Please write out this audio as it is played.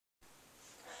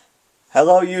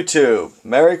Hello YouTube!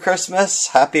 Merry Christmas,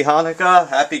 Happy Hanukkah,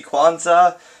 Happy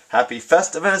Kwanzaa, Happy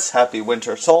Festivus, Happy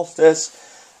Winter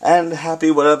Solstice, and Happy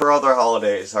whatever other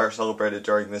holidays are celebrated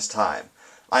during this time.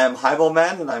 I am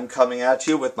Heibelman, and I'm coming at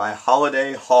you with my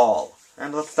holiday haul.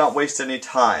 And let's not waste any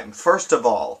time. First of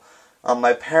all,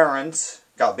 my parents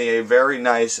got me a very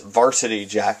nice varsity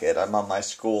jacket. I'm on my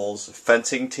school's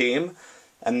fencing team,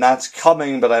 and that's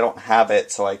coming, but I don't have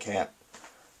it, so I can't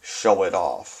show it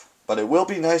off. But it will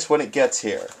be nice when it gets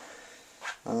here.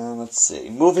 Let's see.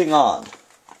 Moving on.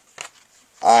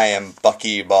 I am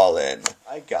buckyballin'.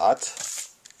 I got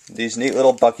these neat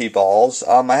little buckyballs.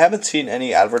 I haven't seen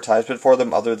any advertisement for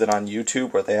them other than on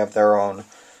YouTube where they have their own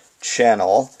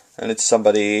channel. And it's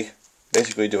somebody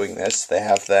basically doing this. They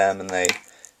have them and they,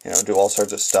 do all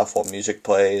sorts of stuff while music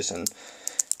plays. And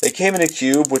they came in a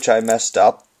cube, which I messed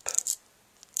up,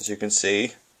 as you can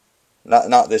see.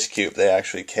 Not this cube, they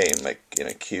actually came like in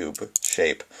a cube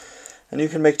shape. And you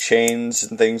can make chains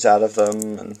and things out of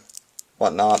them and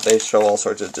whatnot. They show all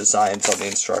sorts of designs on the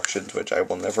instructions, which I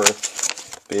will never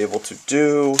be able to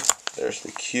do. There's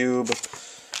the cube.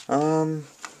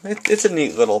 It's a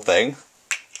neat little thing.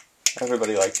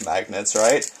 Everybody likes magnets,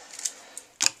 right?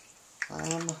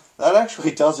 That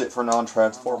actually does it for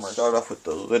non-Transformers. Start off with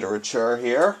the literature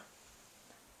here.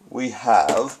 We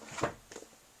have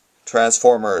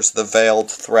Transformers: The Veiled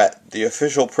Threat, the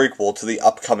official prequel to the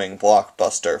upcoming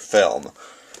blockbuster film.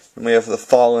 And we have the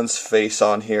Fallen's face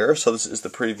on here, so this is the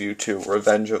preview to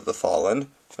Revenge of the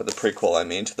Fallen, or the prequel, I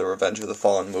mean, to the Revenge of the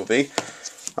Fallen movie.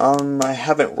 I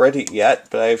haven't read it yet,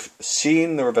 but I've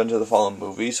seen the Revenge of the Fallen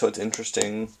movie, so it's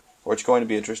interesting, or it's going to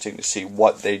be interesting to see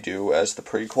what they do as the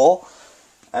prequel.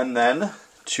 And then,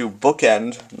 to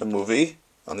bookend the movie,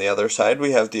 on the other side,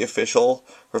 we have the official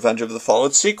Revenge of the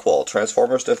Fallen sequel,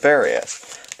 Transformers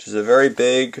Nefarious, which is a very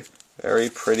big, very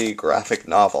pretty graphic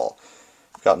novel.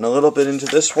 I've gotten a little bit into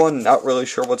this one, not really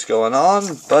sure what's going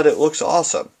on, but it looks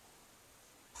awesome.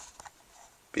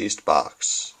 Beast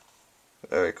box.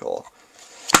 Very cool.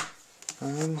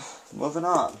 Moving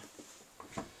on.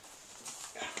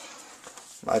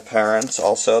 My parents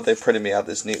also, they printed me out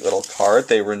this neat little card.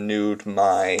 They renewed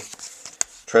my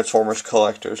Transformers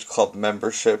Collectors Club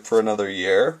membership for another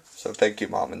year. So thank you,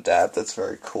 Mom and Dad. That's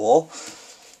very cool.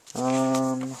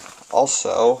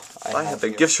 Also, I have a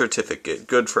gift certificate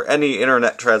good for any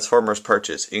internet Transformers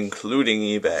purchase, including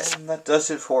eBay. And that does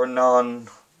it for non-robot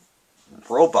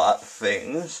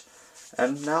things.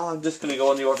 And now I'm just going to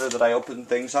go in the order that I opened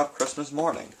things up Christmas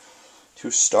morning. To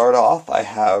start off, I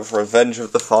have Revenge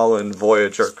of the Fallen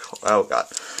Voyager. Oh god.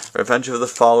 Revenge of the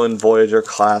Fallen Voyager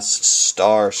class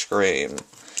Starscream.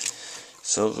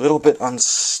 So a little bit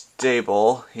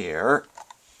unstable here.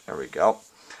 There we go.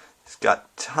 He's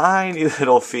got tiny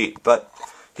little feet, but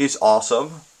he's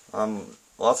awesome.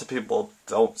 Lots of people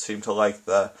don't seem to like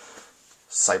the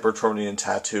Cybertronian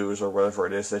tattoos or whatever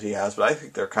it is that he has, but I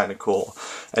think they're kind of cool.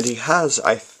 And he has,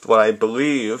 what I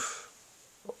believe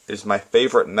is my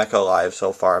favorite mecha alive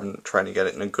so far. I'm trying to get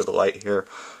it in a good light here.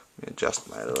 Let me adjust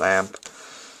my lamp.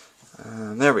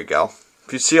 There we go.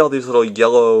 If you see all these little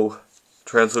yellow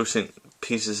translucent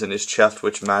pieces in his chest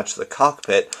which match the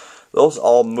cockpit, those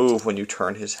all move when you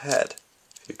turn his head.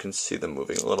 You can see them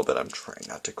moving a little bit. I'm trying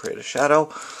not to create a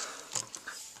shadow.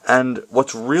 And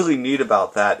what's really neat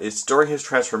about that is during his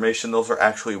transformation, those are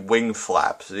actually wing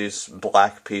flaps, these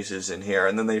black pieces in here,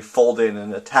 and then they fold in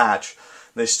and attach.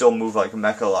 They still move like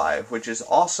Mechalive, which is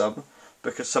awesome,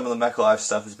 because some of the Mechalive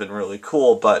stuff has been really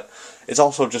cool, but it's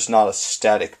also just not a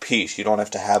static piece. You don't have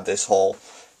to have this whole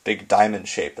big diamond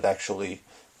shape. It actually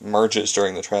merges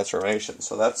during the transformation,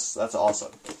 so that's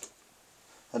awesome.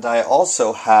 And I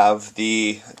also have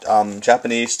the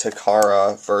Japanese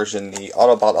Takara version, the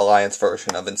Autobot Alliance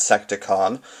version of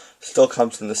Insecticon. Still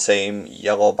comes in the same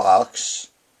yellow box.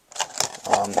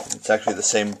 It's actually the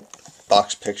same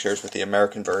box pictures with the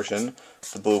American version,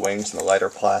 the blue wings and the lighter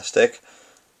plastic,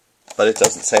 but it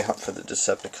doesn't say Hunt for the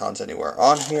Decepticons anywhere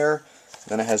on here.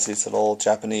 Then it has these little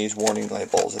Japanese warning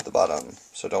labels at the bottom,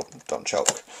 so don't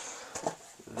choke.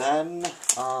 Then,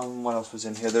 what else was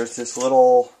in here? There's this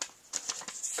little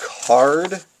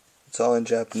card. It's all in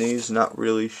Japanese, not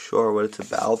really sure what it's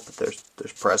about, but there's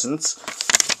presents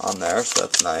on there, so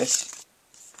that's nice.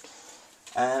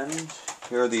 And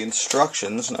here are the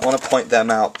instructions, and I want to point them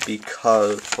out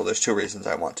because, well, there's two reasons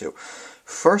I want to.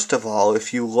 First of all,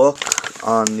 if you look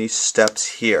on these steps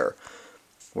here,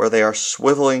 where they are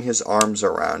swiveling his arms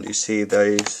around, you see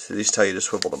these tell you to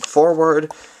swivel them forward,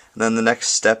 and then the next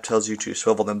step tells you to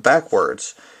swivel them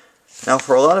backwards. Now,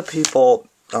 for a lot of people,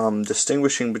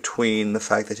 distinguishing between the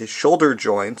fact that his shoulder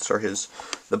joints, or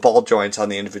the ball joints on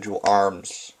the individual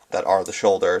arms that are the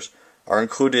shoulders, are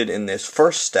included in this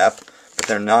first step, but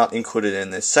they're not included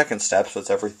in this second step, so it's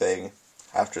everything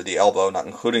after the elbow, not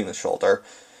including the shoulder.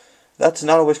 That's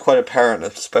not always quite apparent,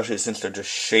 especially since they're just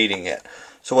shading it.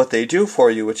 So what they do for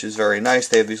you, which is very nice,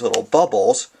 they have these little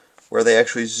bubbles where they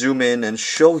actually zoom in and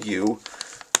show you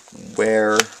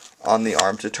where on the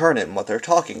arm to turn it and what they're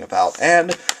talking about.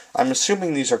 And I'm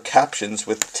assuming these are captions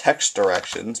with text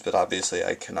directions, but obviously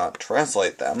I cannot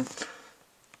translate them.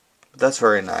 But that's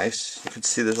very nice. You can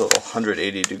see this little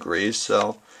 180 degrees,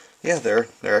 so yeah, they're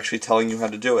actually telling you how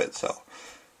to do it, so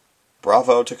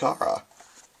bravo Takara.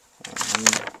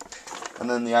 And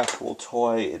then the actual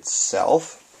toy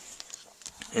itself,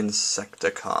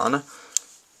 Insecticon.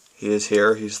 He is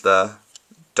here. He's the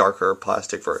darker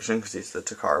plastic version because he's the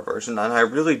Takara version, and I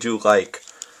really do like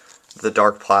the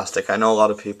dark plastic. I know a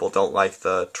lot of people don't like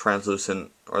the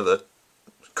translucent or the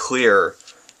clear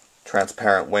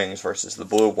transparent wings versus the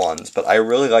blue ones, but I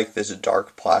really like this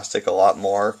dark plastic a lot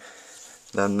more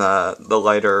than the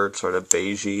lighter sort of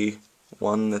beigey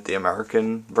one that the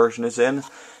American version is in.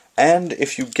 And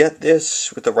if you get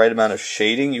this with the right amount of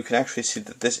shading, you can actually see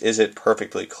that this isn't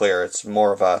perfectly clear. It's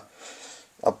more of a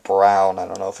brown. I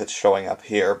don't know if it's showing up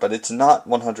here, but it's not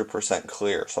 100%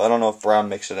 clear. So I don't know if brown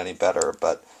makes it any better,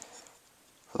 but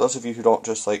for those of you who don't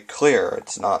just like clear,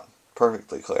 it's not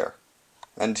perfectly clear.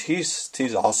 And he's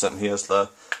awesome. He has the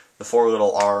 4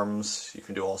 little arms. You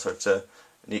can do all sorts of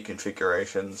neat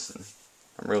configurations, and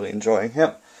I'm really enjoying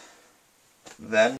him. Then